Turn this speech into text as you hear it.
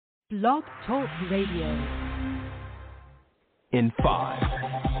Blog Talk Radio. In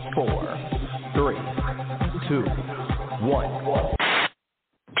 5, 4, 3, 2, 1.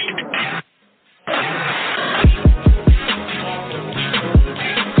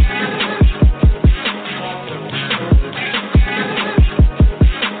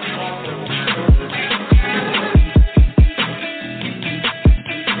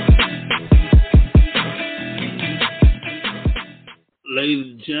 Ladies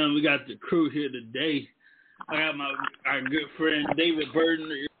and gentlemen, we got the crew here today. I got our good friend David Burden,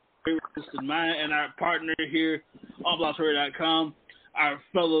 mine, and our partner here on BlogTalkRadio.com, our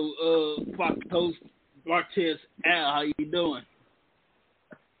fellow Fox host, Martez Al. How you doing?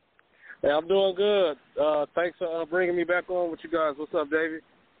 Hey, I'm doing good. Thanks for bringing me back on with you guys. What's up, David?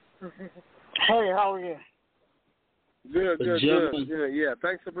 Hey, how are you? Good. Yeah,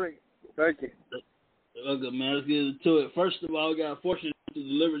 thanks for bringing. Thank you. Okay, man, let's get into it. First of all, we got fortunate to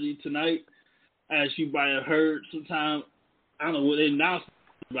deliver you tonight. As you might have heard sometime, I don't know what they announced,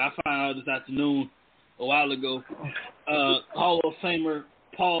 but I found out this afternoon a while ago. Hall of Famer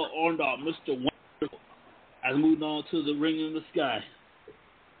Paul Orndorff, Mr. Wonderful, has moved on to the Ring in the Sky.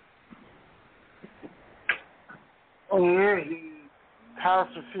 Oh, yeah, he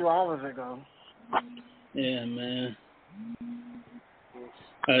passed a few hours ago. Yeah, man.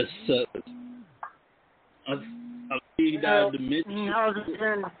 That sucks. I he died dementia.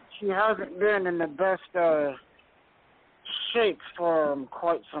 He hasn't been in the best shape for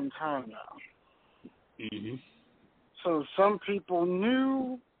quite some time now. Mm-hmm. So some people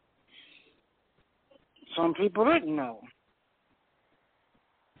knew, some people didn't know.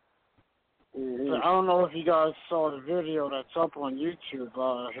 Mm-hmm. So I don't know if you guys saw the video that's up on YouTube.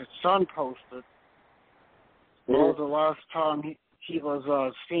 His son posted. That was the last time he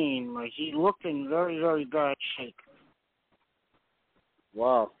was seen. Like, he looked in very, very bad shape.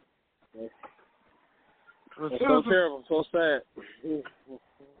 Wow. It's so terrible, so sad.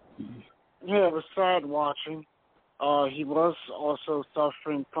 Yeah, it was sad watching. He was also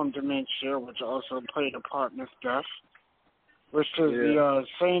suffering from dementia, which also played a part in his death, which is the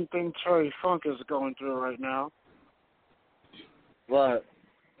same thing Terry Funk is going through right now. Right.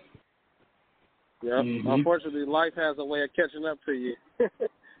 Yeah. Mm-hmm. Unfortunately, life has a way of catching up to you.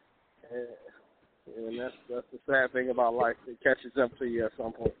 And that's the sad thing about life. It catches up to you at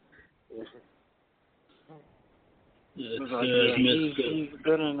some point. He's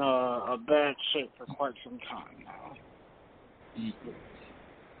been in a bad shape for quite some time now.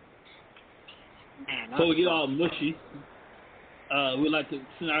 Man, Before we get all mushy, we'd like to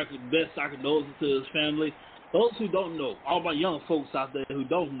send our best condolences to his family. Those who don't know, all my young folks out there who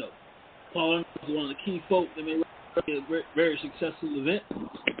don't know, Paul is one of the key folks that made a very successful event.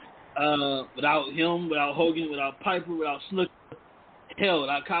 Without him, without Hogan, without Piper, without Snooker, hell,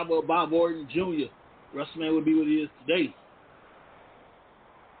 without Cowboy Bob Orton Jr., WrestleMania would be what he is today.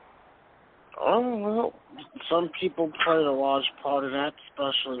 Oh, well, some people played a large part of that,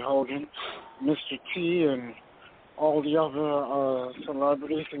 especially Hogan, Mr. T, and all the other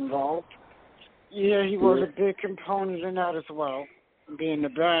celebrities involved. Yeah, he was a big component in that as well, being the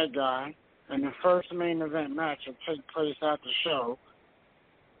bad guy. And the first main event match will take place at the show.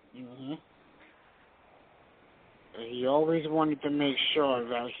 Mm-hmm. He always wanted to make sure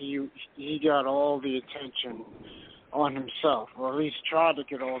that he got all the attention on himself, or at least tried to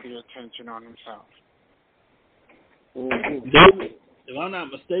get all the attention on himself. David, if I'm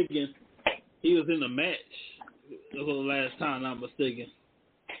not mistaken, he was in the match. That was the last time I'm mistaken.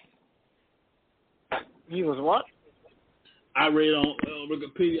 He was what? I read on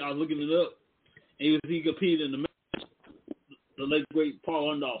Wikipedia. I was looking it up. And he competed in the match. The late great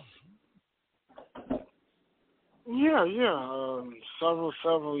Paul Orndorff. Yeah.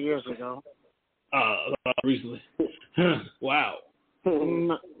 Several years ago. Recently. Wow.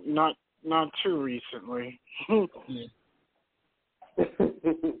 Not too recently. And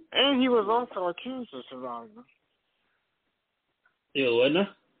he was also a cancer survivor. Yeah, wasn't he?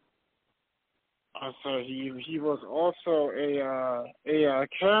 I said he was also a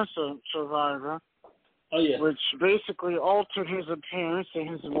cancer survivor. Oh yeah. Which basically altered his appearance and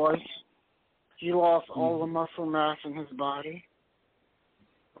his voice. He lost all the muscle mass in his body.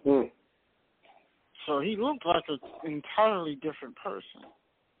 So he looked like an entirely different person.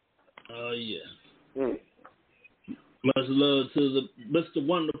 Oh yeah. Much love to the Mr.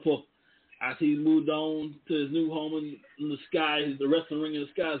 Wonderful as he moved on to his new home in the sky, the wrestling ring in the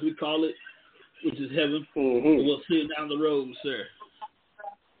sky, as we call it, which is heaven. We'll see him down the road, sir.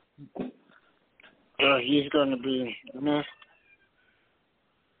 He's going to be missed.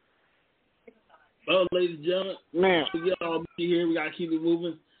 Well, ladies and gentlemen, Man, we got all here. We got to keep it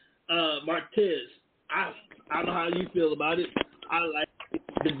moving. Martez, I don't know how you feel about it. I like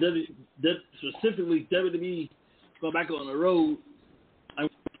specifically WWE going back on the road. I'm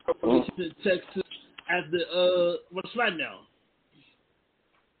from Texas at the SmackDown.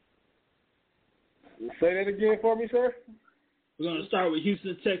 Say that again for me, sir. We're going to start with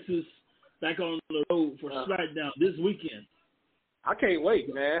Houston, Texas, back on the road for SmackDown this weekend. I can't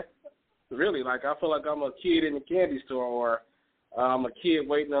wait, man. Really, like I feel like I'm a kid in the candy store, or I'm a kid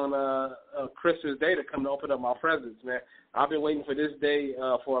waiting on Christmas Day to come to open up my presents, man. I've been waiting for this day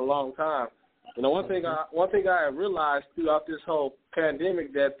for a long time. You know, one thing I realized throughout this whole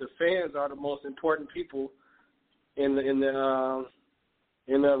pandemic, that the fans are the most important people in the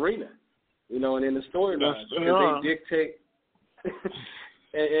arena. You know, and in the storyline, because they dictate.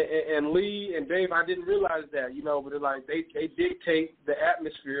 and Lee and Dave, I didn't realize that, you know, but it's like they dictate the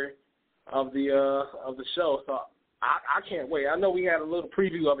atmosphere of the show. So I can't wait. I know we had a little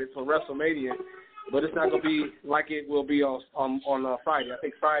preview of it for WrestleMania, but it's not going to be like it will be on Friday. I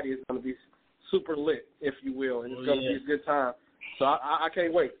think Friday is going to be super lit, if you will, and it's going to be a good time. So I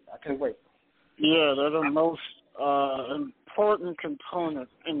can't wait. I can't wait. Yeah, they're the most important component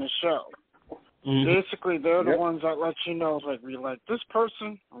in the show. Mm-hmm. Basically, they're the ones that let you know, like, we like this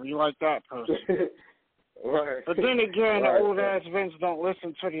person or we like that person. Right. But then again, old-ass Vince don't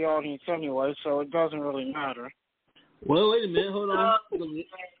listen to the audience anyway, so it doesn't really matter. Well, wait a minute. Hold on.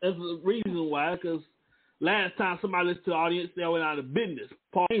 There's a reason why, because last time somebody listened to the audience, they went out of business.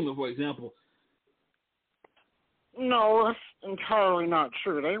 Paul Heyman, for example. No, that's entirely not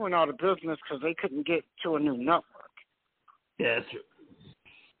true. They went out of business because they couldn't get to a new network. Yeah, that's true.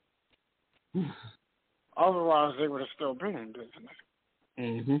 Otherwise, they would have still been in business.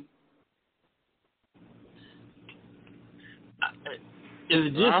 Mm-hmm. Is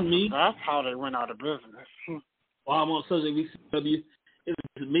it just me? That's how they went out of business. While I'm on subject VCW, is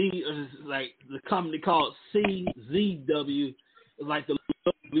it me or is it like the company called CZW is like the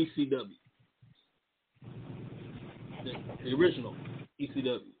VCW? The original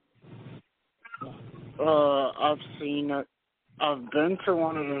ECW. I've seen it. I've been to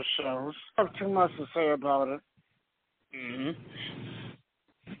one of those shows. I have too much to say about it. Mm-hmm.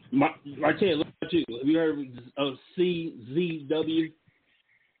 Martell, look at you. Have you heard of CZW?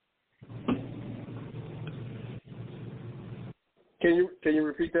 Can you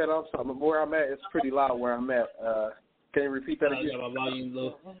repeat that? Where I'm at, it's pretty loud where I'm at. Can you repeat that again? I got my volume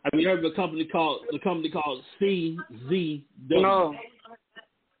low. Have you heard of a company called CZW?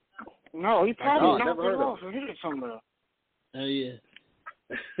 No, he probably knocked it off and hit it somewhere. Oh, yeah.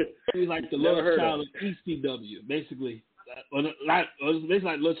 He's like the little child of ECW, basically. It's basically like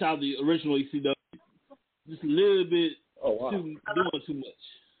the little child of the original ECW. Just a little bit doing too much.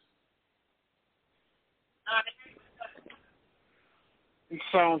 It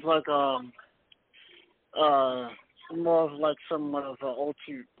sounds like more of like somewhat of an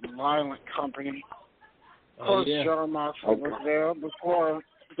ultra-violent company. Of course, John Moxley was there before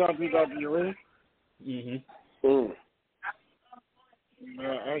WWE. Mm-hmm.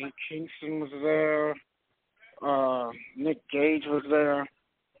 Eddie Kingston was there. Nick Gage was there.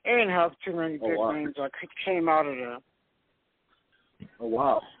 They didn't have too many big names that came out of there.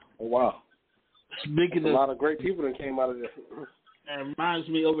 Oh, wow. Speaking of a lot of great people that came out of there. It reminds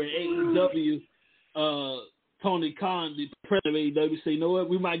me over in AEW, Tony Khan, the president of AEW, say, you know what,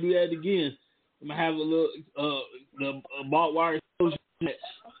 we might do that again. I'm going to have a little, the barbed wire match.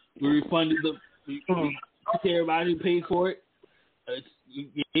 We refunded everybody who paid for it. You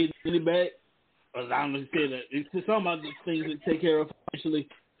get it back. I don't know if you said that. It's some of the things that take care of financially.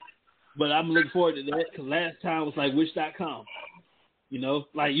 But I'm looking forward to that because last time was like Wish.com. You know,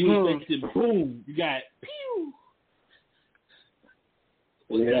 like you expected, boom, you got pew.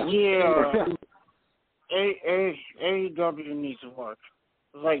 Yeah. AEW needs to work.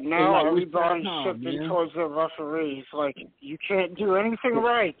 Like now, like everybody's shifting towards the referees. Like you can't do anything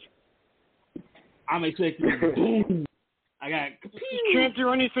right. I'm expecting boom. I got. You can't do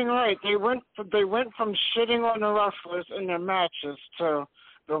anything right. They went from shitting on the wrestlers in their matches to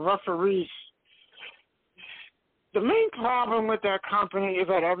the referees. The main problem with that company is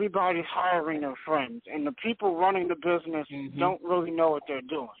that everybody's hiring their friends, and the people running the business don't really know what they're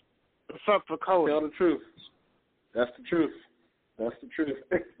doing, except for Cody. Tell the truth. That's the truth.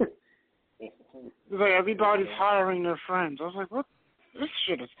 Like everybody's hiring their friends. I was like, what? This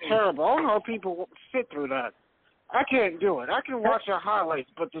shit is terrible. I don't know how people sit through that. I can't do it. I can watch the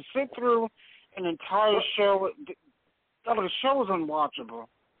highlights, but to sit through an entire show, the show is unwatchable.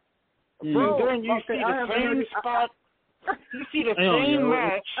 And then you see the same spot. You see the same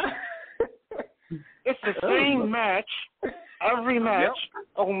match. It's the same match every match,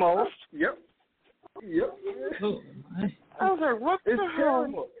 almost. Yep. Oh, I was like, what It's the hell?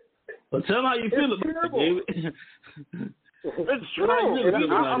 terrible. well, tell them how you feel about terrible. it, David. It's How you really true. feel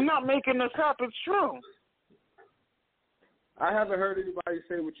about I'm it? not making this up. It's true. I haven't heard anybody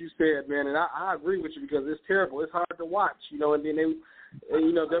say what you said, man, and I agree with you because it's terrible. It's hard to watch, you know. And then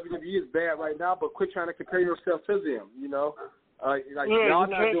WWE is bad right now, but quit trying to compare yourself to them, you know. Like Yeah, y'all you not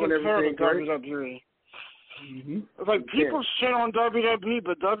can't doing compare everything to great. WWE. Mm-hmm. It's like people shit on WWE,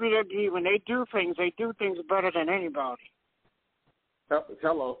 but WWE, when they do things better than anybody.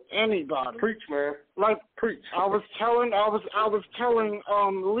 Hello. Anybody. Preach, man. Like Preach. I was telling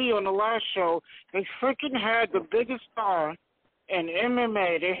Lee on the last show, they freaking had the biggest star in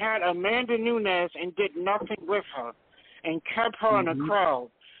MMA. They had Amanda Nunes and did nothing with her, and kept her in the crowd.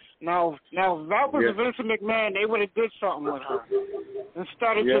 Now if that was Vince McMahon, they would have did something with her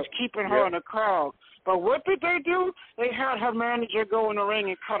instead of just keeping her in the crowd. But what did they do? They had her manager go in the ring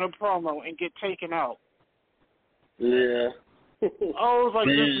and cut a promo and get taken out. Yeah. I was like,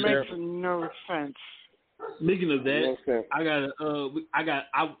 Man, this makes no sense. Speaking of that, I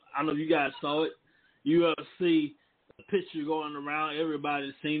know you guys saw it. You see the picture going around.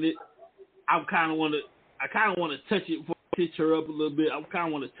 Everybody's seen it. I kind of want to touch it before I pitch her up a little bit. I kind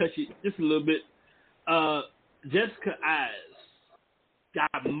of want to touch it just a little bit. Jessica Eyes got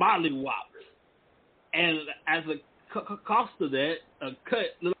mollywopped, and as a cost of that, a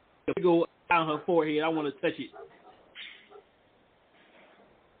cut go down her forehead. I want to touch it.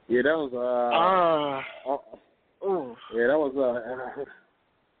 Yeah, that was yeah, that was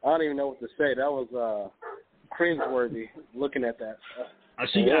I don't even know what to say. That was cringeworthy looking at that.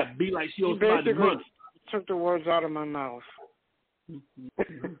 She got beat like she was somebody's mother. Took the words out of my mouth.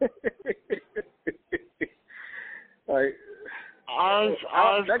 Like I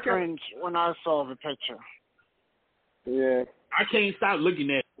cringed when I saw the picture. Yeah. I can't stop looking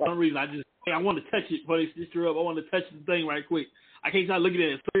at it. For some reason, I want to touch it before they stitch her up. I want to touch the thing right quick. I can't stop looking at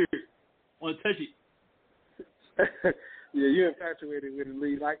it. It's weird. I want to touch it. Yeah, you're infatuated with it,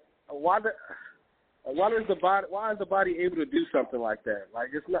 Lee. Like, why is the body able to do something like that? Like,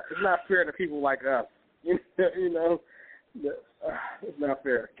 it's not fair to people like us. You know, it's not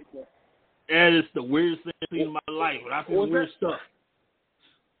fair. That is the weirdest thing I've seen in my life. When I see weird stuff.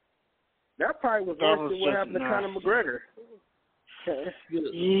 That probably was worse than what happened to Conor McGregor.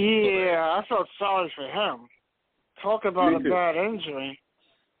 Yeah, I felt sorry for him. Talk about a bad injury.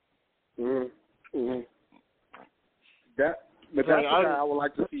 That's what I would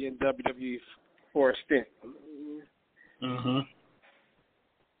like to see in WWE for a stint.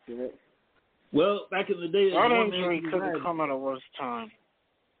 Yeah. Well, back in the day, that injury couldn't come at a worse time.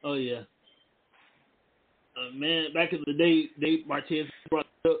 Oh yeah, man. Back in the day, Dave Martinez brought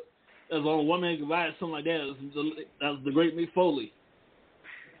up as only one man could ride something like that. That was the great Mick Foley.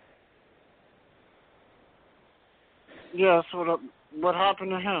 Yeah, so what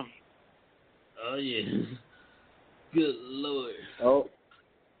happened to him? Oh yeah. Good Lord. Oh.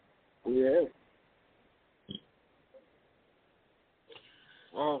 Yeah.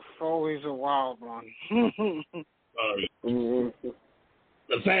 Oh, Foley's a wild one. The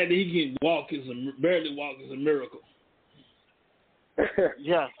fact that he can barely walk is a miracle.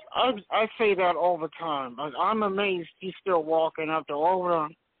 Yes, I say that all the time. I'm amazed he's still walking after all the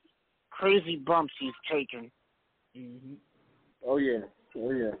crazy bumps he's taken. Oh yeah.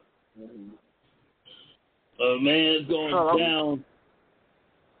 Man, it's going down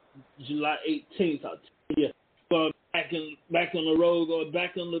July 18th. I'll tell you. Going back on the road, going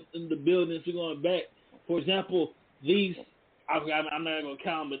back in the buildings. We're going back. For example, I'm not going to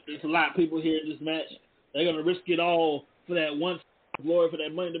count, but there's a lot of people here in this match. They're going to risk it all for that one glory, for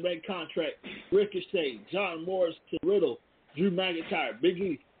that Money in the Bank contract. Ricochet, John Morrison, Riddle, Drew McIntyre, Big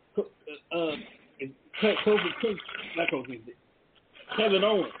E, Kofi Kingston, Kevin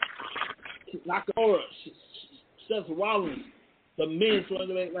Owens, Nakamura, Seth Rollins, the men's Money in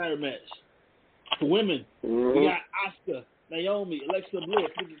the Bank ladder match. For women, we got Asuka, Naomi, Alexa Bliss,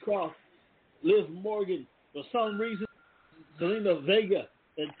 Nikki Cross, Liv Morgan. For some reason, Zelina Vega,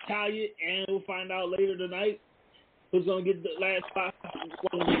 Natalya, and we'll find out later tonight who's going to get the last spot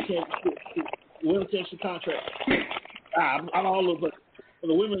for the women's championship contract. I'm all over. For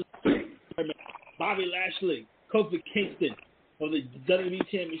the women's, Bobby Lashley, Kofi Kingston for the WWE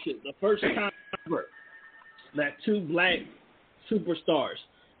Championship. The first time ever that two black superstars,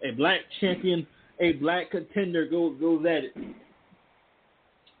 a black champion, a black contender goes at it.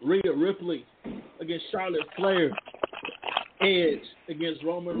 Rhea Ripley against Charlotte Flair. Edge against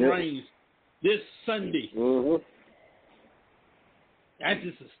Roman Reigns this Sunday. That's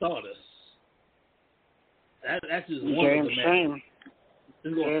just a Stardust. That's just one of the matches.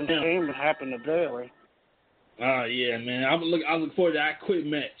 Damn shame what happened to Bailey. Oh yeah, man. I look forward to that quit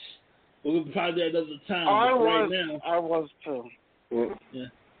match. We'll probably do that another time. I was too. Yeah.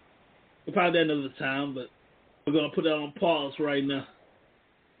 We'll probably do that another time, but we're gonna put that on pause right now.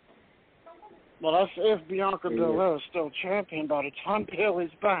 Well, that's if Bianca Belair is still champion by the time Bailey's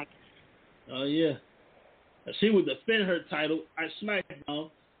back. Oh yeah. She would defend her title at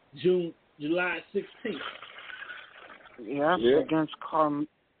SmackDown July 16th. Yes, against Carmella.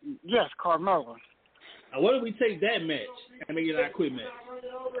 Now, what if we take that match and make it our quit match?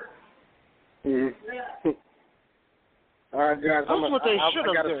 All right, guys. That's what they should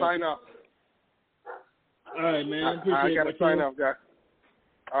have done. I got to sign off. All right, man. Appreciate it. I got to sign off, guys.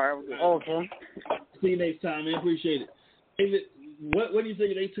 All right, we're good. Okay. See you next time, man. Appreciate it. David, what do you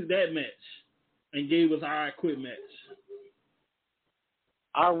think if they took that match and gave us our quit match?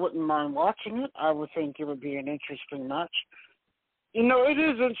 I wouldn't mind watching it. I would think it would be an interesting match. You know, it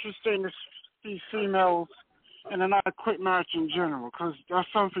is interesting to see females in an I quit match in general because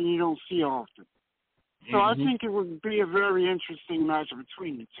that's something you don't see often. So I think it would be a very interesting match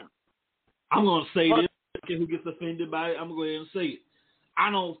between the two. I'm going to say this. Who gets offended by it, I'm going to go ahead and say it.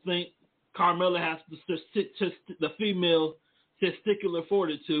 I don't think Carmella has the female testicular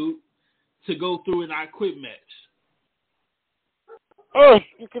fortitude to go through an I quit match. Oh,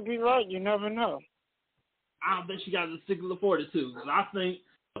 you could be right. You never know. I don't think she got the testicular fortitude. I think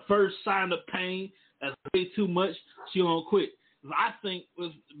the first sign of pain, that's way too much, she gonna quit. I think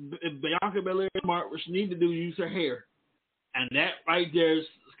if Bianca Belair and Mark, what she need to do is use her hair. And that right there is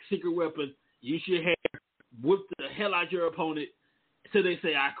a secret weapon. Use your hair, whip the hell out your opponent until they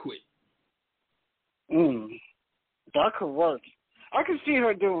say, I quit. That could work. I can see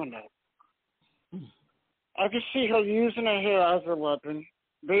her doing that. I can see her using her hair as a weapon,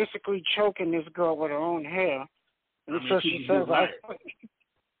 basically choking this girl with her own hair. So she says, I quit.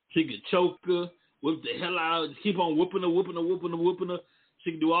 She could choke her, whip the hell out, just keep on whipping her.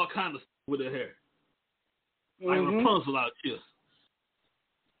 She can do all kinds of stuff with her hair. Like Rapunzel out here.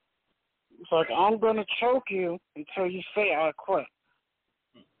 It's like, I'm going to choke you until you say I quit.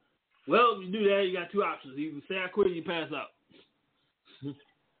 Well, if you do that, you got two options. You can say I quit or you pass out.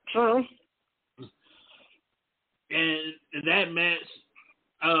 True. And that match,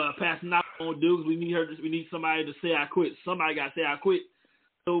 passing out won't do because we need somebody to say I quit. Somebody got to say I quit.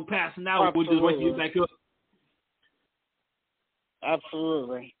 So passing out would just wake you back up.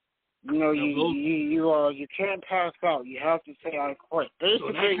 Absolutely. You know, you can't pass out. You have to say I quit.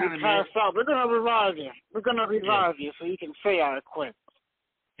 Basically, so you pass out. We're gonna revive you. You so you can say I quit.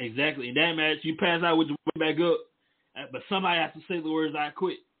 Exactly. In that match, you pass out with your way back up, but somebody has to say the words I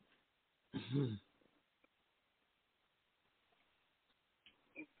quit.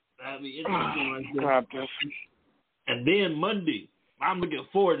 That'd be interesting right there. And then Monday, I'm looking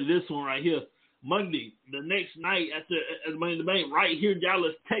forward to this one right here. Monday, the next night at Money in the Bank, right here in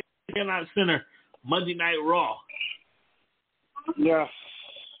Dallas, Texas Carolina Center, Monday Night Raw. Yes.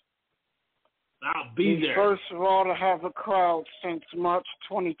 I'll be there. First Raw to have a crowd since March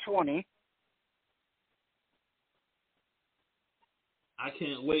 2020. I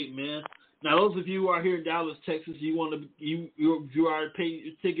can't wait, man. Now, those of you who are here in Dallas, Texas, you already paid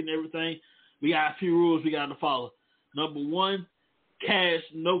your ticket and everything. We got a few rules we got to follow. Number one, cash,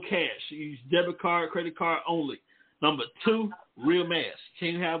 no cash. Use debit card, credit card only. Number two, real mask.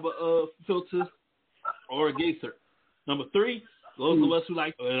 Can't have a filter or a gaiter. Number three, those of us who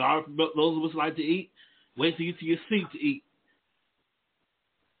like to eat, wait till you get to your seat to eat.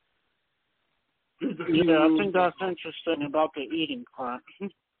 Yeah, I think that's interesting about the eating part.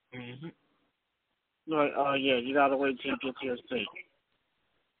 Like, yeah, you gotta wait till you get to your seat.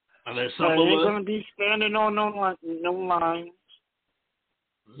 You're gonna be standing on no lines.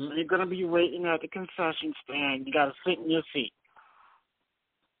 You're gonna be waiting at the concession stand. You gotta sit in your seat.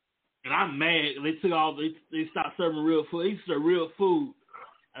 And I'm mad. They stopped serving real food. They used to serve real food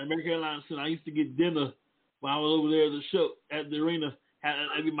at American Airlines Center. I used to get dinner when I was over there at the show at the arena.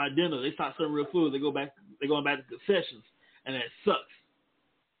 I get my dinner. They stopped serving real food. They're going back to concessions, and that sucks.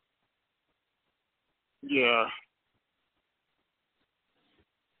 Yeah.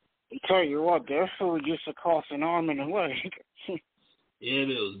 I tell you what, their food used to cost an arm and a leg. Yeah, it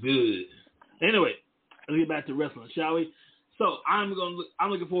was good. Anyway, let's get back to wrestling, shall we? So I'm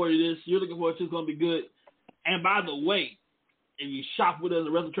looking forward to this. You're looking forward to it. It's going to be good. And by the way, if you shop with us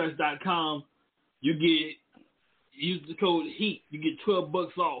at WrestleTracks.com, use the code HEAT. You get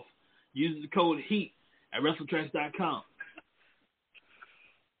 $12 off. Use the code HEAT at WrestleTracks.com.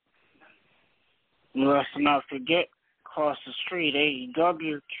 Let's not forget, across the street,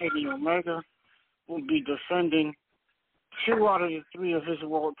 AEW, Kenny Omega will be defending 2 out of the 3 of his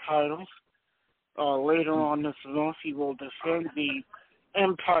world titles. Later on this month, he will defend the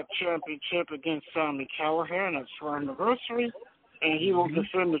Impact Championship against Sami Callihan. That's for anniversary. And he will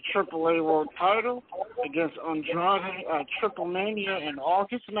defend the AAA World title against Andrade at Triple Mania in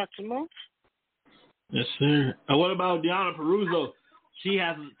August next month. Yes, sir. And what about Deonna Purrazzo? She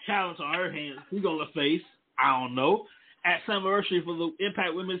has a challenge on her hands. Who's going to face, I don't know, at Slammiversary for the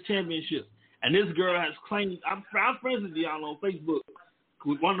Impact Women's Championship. And this girl has claimed, I'm friends with Deonna on Facebook.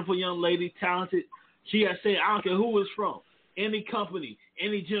 Wonderful young lady, talented. She has said, I don't care who it's from, any company,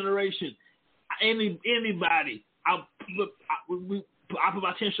 any generation, anybody. I put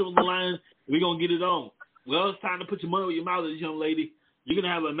my 10 shows on the line. We're going to get it on. Well, it's time to put your money where your mouth is, young lady. You're going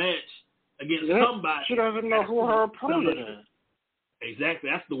to have a match against somebody. She doesn't know who her opponent is. Exactly.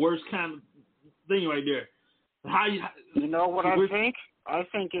 That's the worst kind of thing right there. You know what I think? I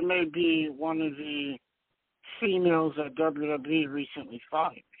think it may be one of the females that WWE recently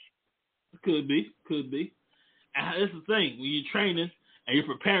fired. Could be. And that's the thing. When you're training and you're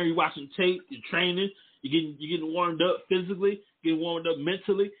preparing, you're watching tape, you're training, you're getting warmed up physically, getting warmed up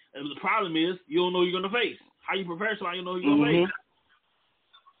mentally. And the problem is you don't know who you're going to face. How you prepare so you know who you're going to face?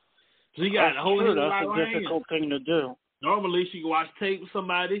 So you got a whole That's a difficult thing to do. Normally, she can watch tape with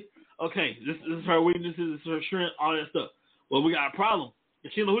somebody. Okay, this is her weaknesses, this is her strength, all that stuff. Well, we got a problem.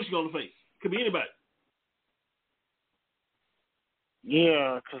 And she don't know who she's going to face. Could be anybody.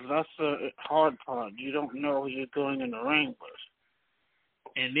 Yeah, because that's the hard part. You don't know who you're going in the ring with.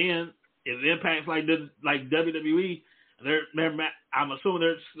 And then, if Impact's like WWE, I'm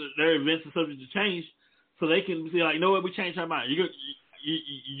assuming their events are subject to change, so they can say, like, you know what, we changed our mind. You're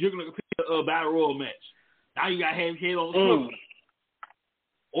going to compete a Battle Royal match. Now you got head on the swivel.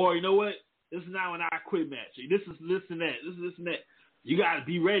 Or, you know what, this is now an I Quit match. This is this and that. This is this and that. You got to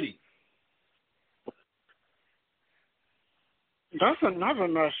be ready. That's another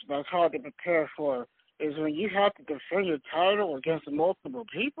match that's hard to prepare for, is when you have to defend your title against multiple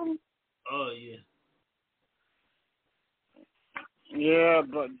people. Oh, yeah. Yeah,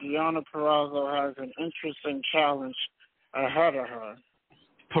 but Deonna Purrazzo has an interesting challenge ahead of her.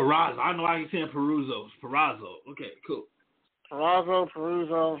 Purrazzo. I know I can say Purrazzo. Purrazzo. Okay, cool.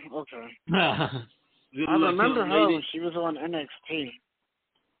 Purrazzo. Okay. I remember her when she was on NXT.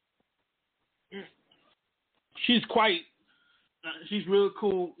 She's real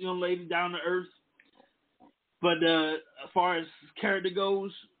cool, young lady, down to earth. But as far as character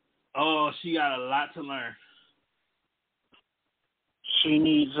goes, she got a lot to learn. She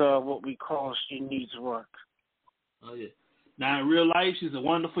needs what we call work. Oh, yeah. Now, in real life, she's a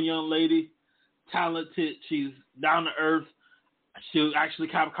wonderful young lady, talented. She's down to earth. She'll actually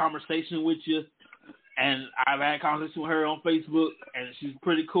have a conversation with you. And I've had a conversation with her on Facebook, and she's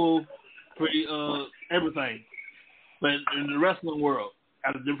pretty cool, pretty everything. But in the wrestling world,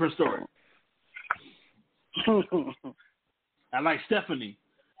 that's a different story. I like Stephanie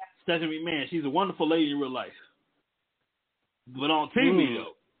McMahon. She's a wonderful lady in real life. But on TV,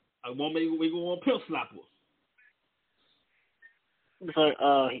 though, we won't pill slap her. But,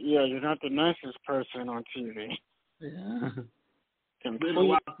 you're not the nicest person on TV. Yeah. Complete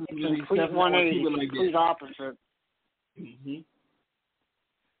 180, complete opposite. Mm-hmm.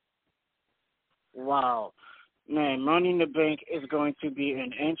 Wow. Man, Money in the Bank is going to be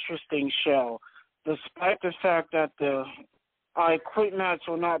an interesting show. Despite the fact that the I Quit match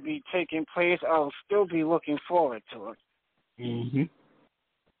will not be taking place, I'll still be looking forward to it. Mm-hmm.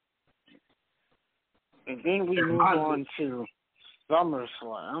 And then we move on to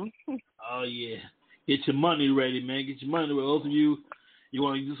SummerSlam. Oh, yeah. Get your money ready, man. Get your money ready. Those of you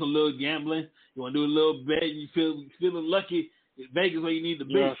want to do some little gambling, you want to do a little bet, you feeling lucky, Vegas where you need to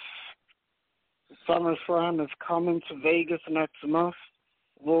be. Yes. SummerSlam is coming to Vegas next month.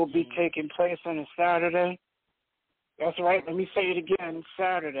 Will be taking place on a Saturday. That's right. Let me say it again.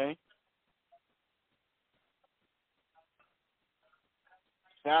 Saturday.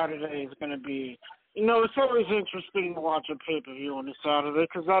 Saturday is going to be, it's always interesting to watch a pay-per-view on a Saturday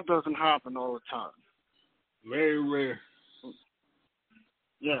because that doesn't happen all the time. Very rare.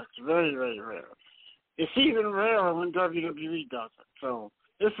 Yes, very, very rare. It's even rarer when WWE does it. So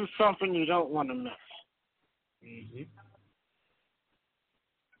this is something you don't want to miss. Mm-hmm.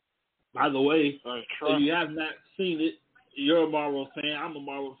 By the way, if you have not seen it, you're a Marvel fan. I'm a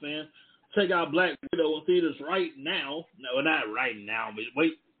Marvel fan. Check out Black Widow in theaters right now. No, not right now,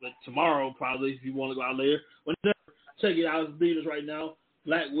 but tomorrow probably if you want to go out later. Whenever, check it out in theaters right now.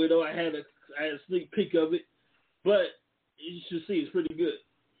 Black Widow. I had a sneak peek of it, but you should see it's pretty good.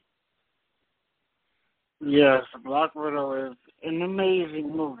 Yes, Black Widow is an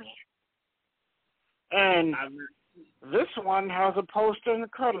amazing movie. And this one has a poster in the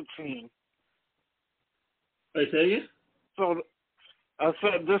credit scene. Wait, say again? So I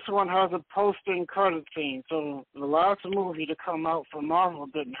said this one has a poster and credit scene. So the last movie to come out for Marvel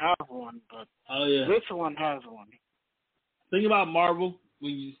didn't have one, but this one has one. Think about Marvel.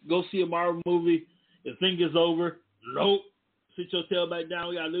 When you go see a Marvel movie, the thing is over. Nope. Sit your tail back down.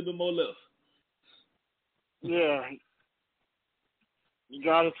 We got a little bit more left. Yeah. You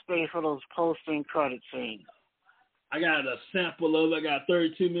got to stay for those poster and credit scenes. I got a sample of it. I got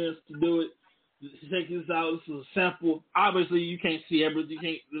 32 minutes to do it. Check this out. This is a sample. Obviously, you can't see everything. You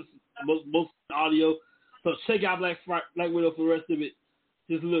can't. This is most audio. So check out Black Widow for the rest of it.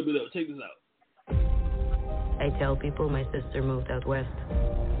 Just a little bit of it. Check this out. I tell people my sister moved out west.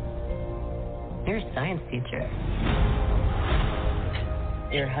 You're a science teacher.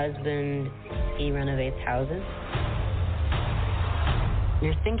 Your husband, he renovates houses.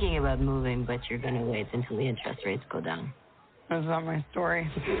 You're thinking about moving, but you're going to wait until the interest rates go down. That's not my story.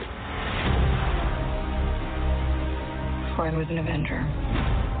 Before I was an Avenger,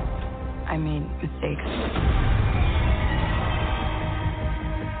 I made mistakes.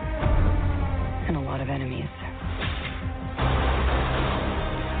 And a lot of enemies.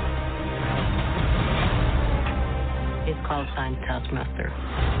 He's called Science Taskmaster.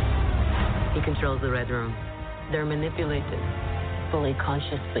 He controls the Red Room. They're manipulated, fully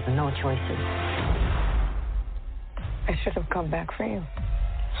conscious, but no choices. I should have come back for you.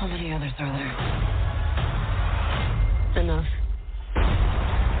 How many others are there? Enough.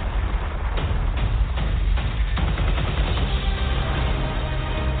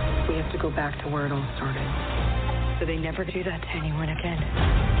 We have to go back to where it all started. So they never do that to anyone again.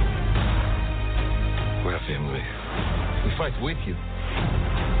 We're a family. We fight with you.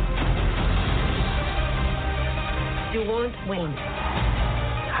 You won't win.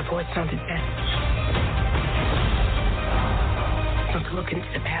 I've always found it best not to look into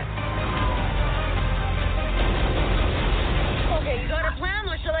the past. Okay, you got a plan,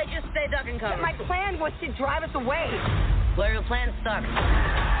 or shall I just stay duck and cover? My plan was to drive us away. Well, your plan sucks.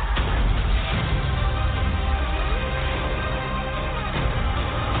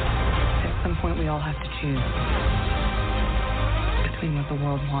 At some point, we all have to choose between what the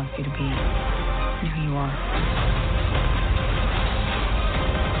world wants you to be and who you are.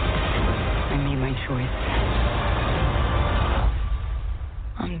 I made my choice.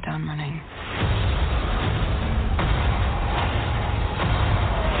 I'm done running.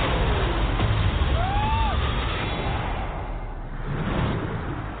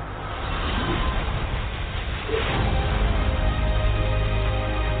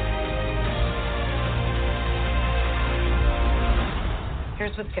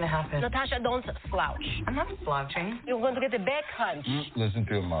 Here's what's gonna happen. Natasha, don't slouch. I'm not slouching. You're going to get a back hunch. Listen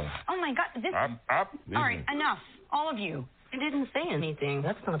to your mother. Oh my God, this. Up. All right, enough, all of you. I didn't say anything.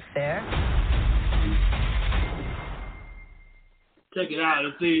 That's not fair. Check it out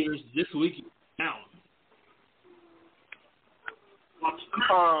in theaters this week now.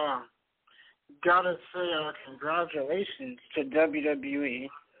 Gotta say congratulations to WWE,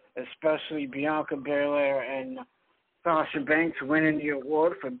 especially Bianca Belair and Sasha Banks winning the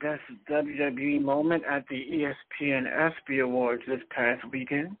award for Best WWE Moment at the ESPN ESPY Awards this past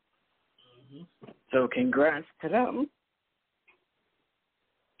weekend. Mm-hmm. So congrats to them.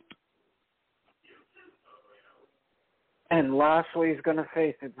 And Lashley's going to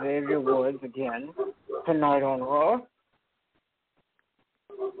face Xavier Woods again tonight on Raw.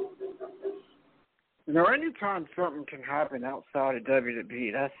 You know, anytime something can happen outside of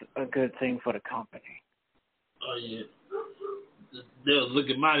WWE, that's a good thing for the company. Oh, yeah. They was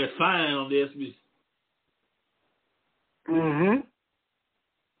looking mighty fine on the SB. Mm-hmm.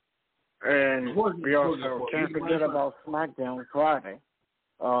 And we also can't forget about SmackDown Friday.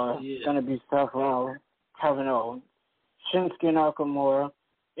 It's going to be Seth Rollins, Kevin Owens, Shinsuke Nakamura,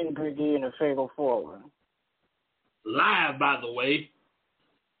 Ingrid D, and a Fatal 4-Way. Live, by the way.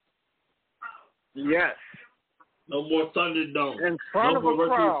 Yes. No more Thunderdome. In front of a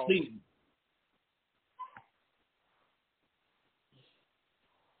crowd. Season.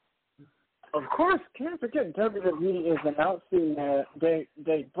 Of course, can't forget WWE is announcing that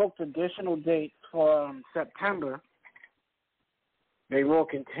they booked additional dates for September. They will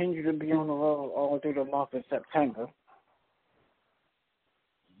continue to be on the road all through the month of September.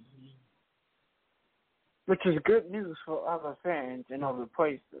 Which is good news for other fans in other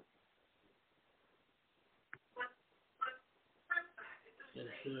places. Yes,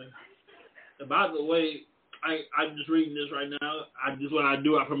 sir. By the way, I'm just reading this right now. When I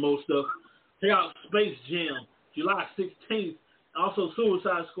do, I promote stuff. Check out Space Jam, July 16th. Also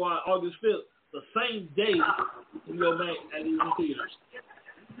Suicide Squad, August 5th. the same day you go back at these theaters.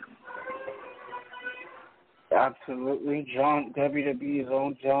 Absolutely. WWE's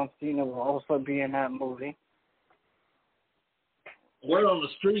own John Cena will also be in that movie. Word on the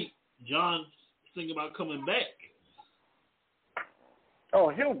street, John's thinking about coming back. Oh,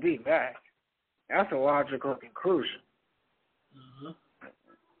 he'll be back. That's a logical conclusion. Uh-huh.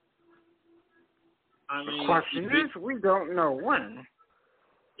 I mean, the question is, we don't know when.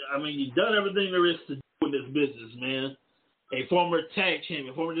 I mean, you've done everything there is to do in this business, man. A former tag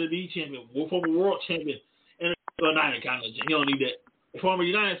champion, former WWE champion, former world champion, and not a kind of, you don't need that. A former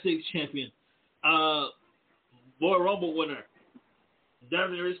United States champion, Royal Rumble winner. Done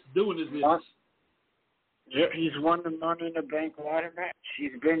everything there is to do in this business. Yeah, he's won the Money in the Bank ladder match.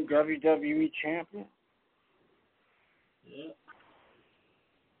 He's been WWE champion. Yeah.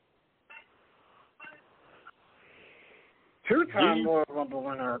 Two-time Royal Rumble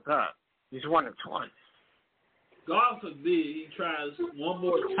winner at that. He's won it twice. God forbid he tries one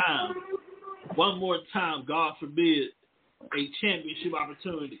more time, God forbid, a championship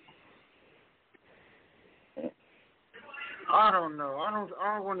opportunity. I don't know. I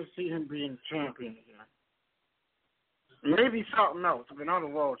don't want to see him being champion again. Maybe something else, but not a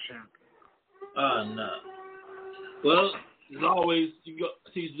world champion. No. Well, as always, you got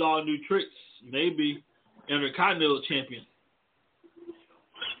teaches all new tricks. Maybe Intercontinental champion.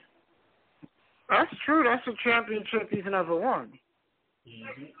 That's true. That's a championship he's never won.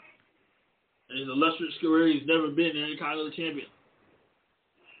 Mm-hmm. In his illustrious career, he's never been an Intercontinental champion.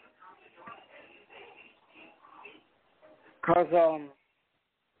 Because,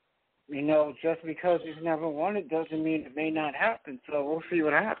 just because he's never won it doesn't mean it may not happen. So we'll see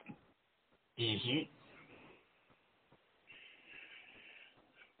what happens. Mm-hmm.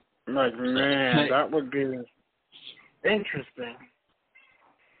 Like, man, that would be interesting.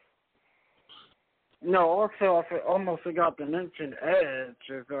 No, also, I almost forgot to mention Edge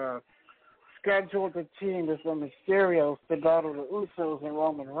is scheduled the team with the Mysterios to battle the Usos and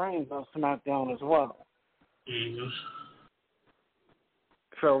Roman Reigns on SmackDown as well. Mm-hmm.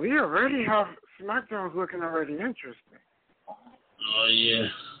 So we already have SmackDown's looking already interesting. Oh, yeah.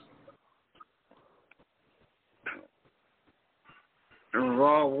 And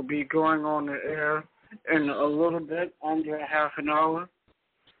Raw will be going on the air in a little bit, under half an hour.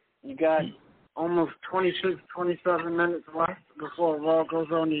 You got almost 26, 27 minutes left before Raw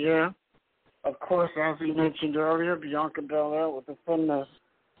goes on the air. Of course, as we mentioned earlier, Bianca Belair will defend the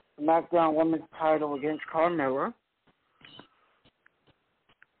SmackDown Women's title against Carmella.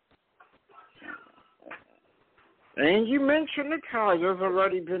 And you mentioned Natalya's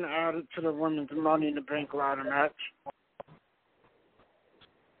already been added to the Women's Money in the Bank ladder match.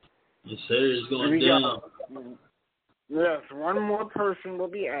 The series going down. Yes, one more person will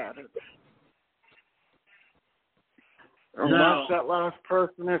be added. And once that last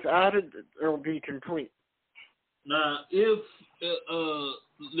person is added, it will be complete. Now, if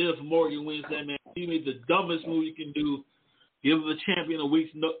Liv Morgan wins that match, he made the dumbest move you can do. Give the champion a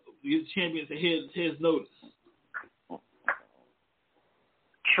week's give the champion a head's notice.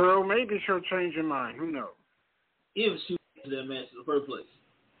 True, maybe she'll change her mind. Who knows? If she wins that match in the first place.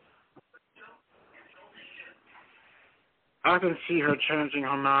 I can see her changing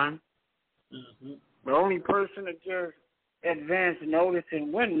her mind. Mm-hmm. The only person that gives advance notice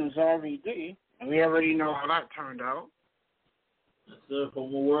and win is RVD. And we already know how that turned out. That's the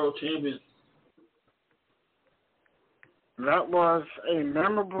former world champion. That was a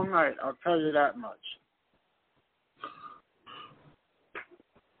memorable night, I'll tell you that much.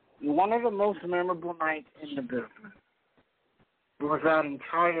 One of the most memorable nights in the business was that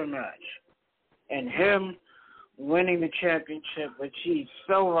entire match. And him winning the championship, which he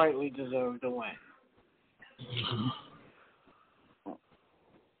so rightly deserved to win. Mm-hmm.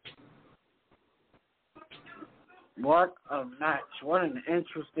 What a match. What an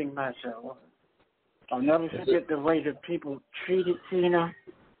interesting match that was. I'll never forget the way that people treated Cena.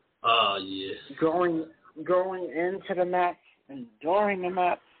 Oh, yeah. Going into the match and during the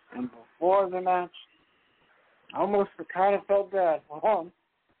match and before the match. I almost kind of felt bad for him.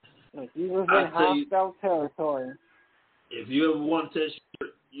 Like he was in hostile territory. If you ever want to test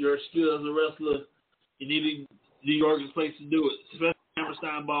your skill as a wrestler, you need New York is a place to do it, especially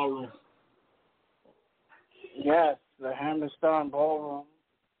Hammerstein Ballroom. Yes, the Hammerstein Ballroom.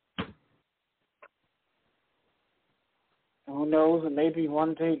 Who knows? Maybe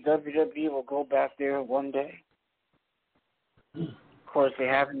one day WWE will go back there one day. Of course, they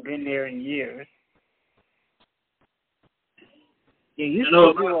haven't been there in years. They used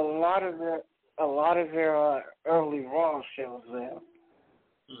to do a lot of their early Raw shows there.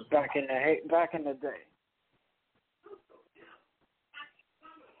 back in the day.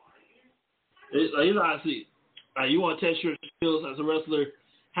 You know how I see it. You want to test your skills as a wrestler?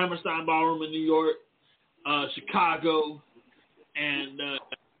 Hammerstein Ballroom in New York, Chicago, and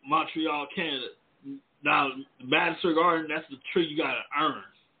Montreal, Canada. Now, Madison Garden, that's the tree you got to earn.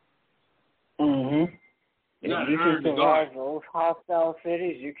 Mm-hmm. You got If to you earn can the survive garden. those hostile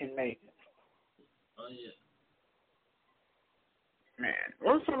cities, you can make it. Oh, yeah. Man,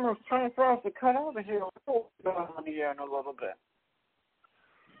 there's so much time for us to cut over here. We'll go on the air in a little bit.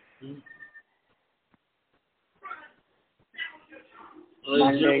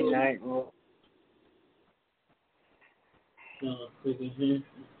 Monday Night Raw.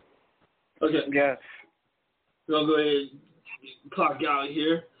 Okay. Yes. We'll go ahead and clock out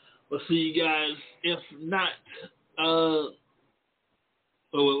here. We'll see you guys. If not,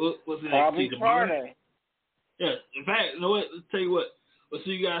 what's the next? Probably Friday. Yeah. In fact, you know what? Let's tell you what. We'll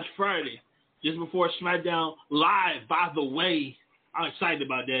see you guys Friday, just before SmackDown live. By the way, I'm excited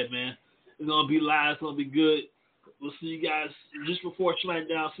about that, man. It's gonna be live. It's gonna be good. We'll see you guys just before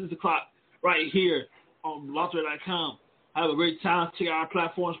SmackDown, 6 o'clock, right here on BlogTalk.com. Have a great time. Check out our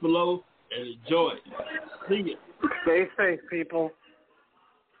platforms below and enjoy it. See ya. Stay safe, people.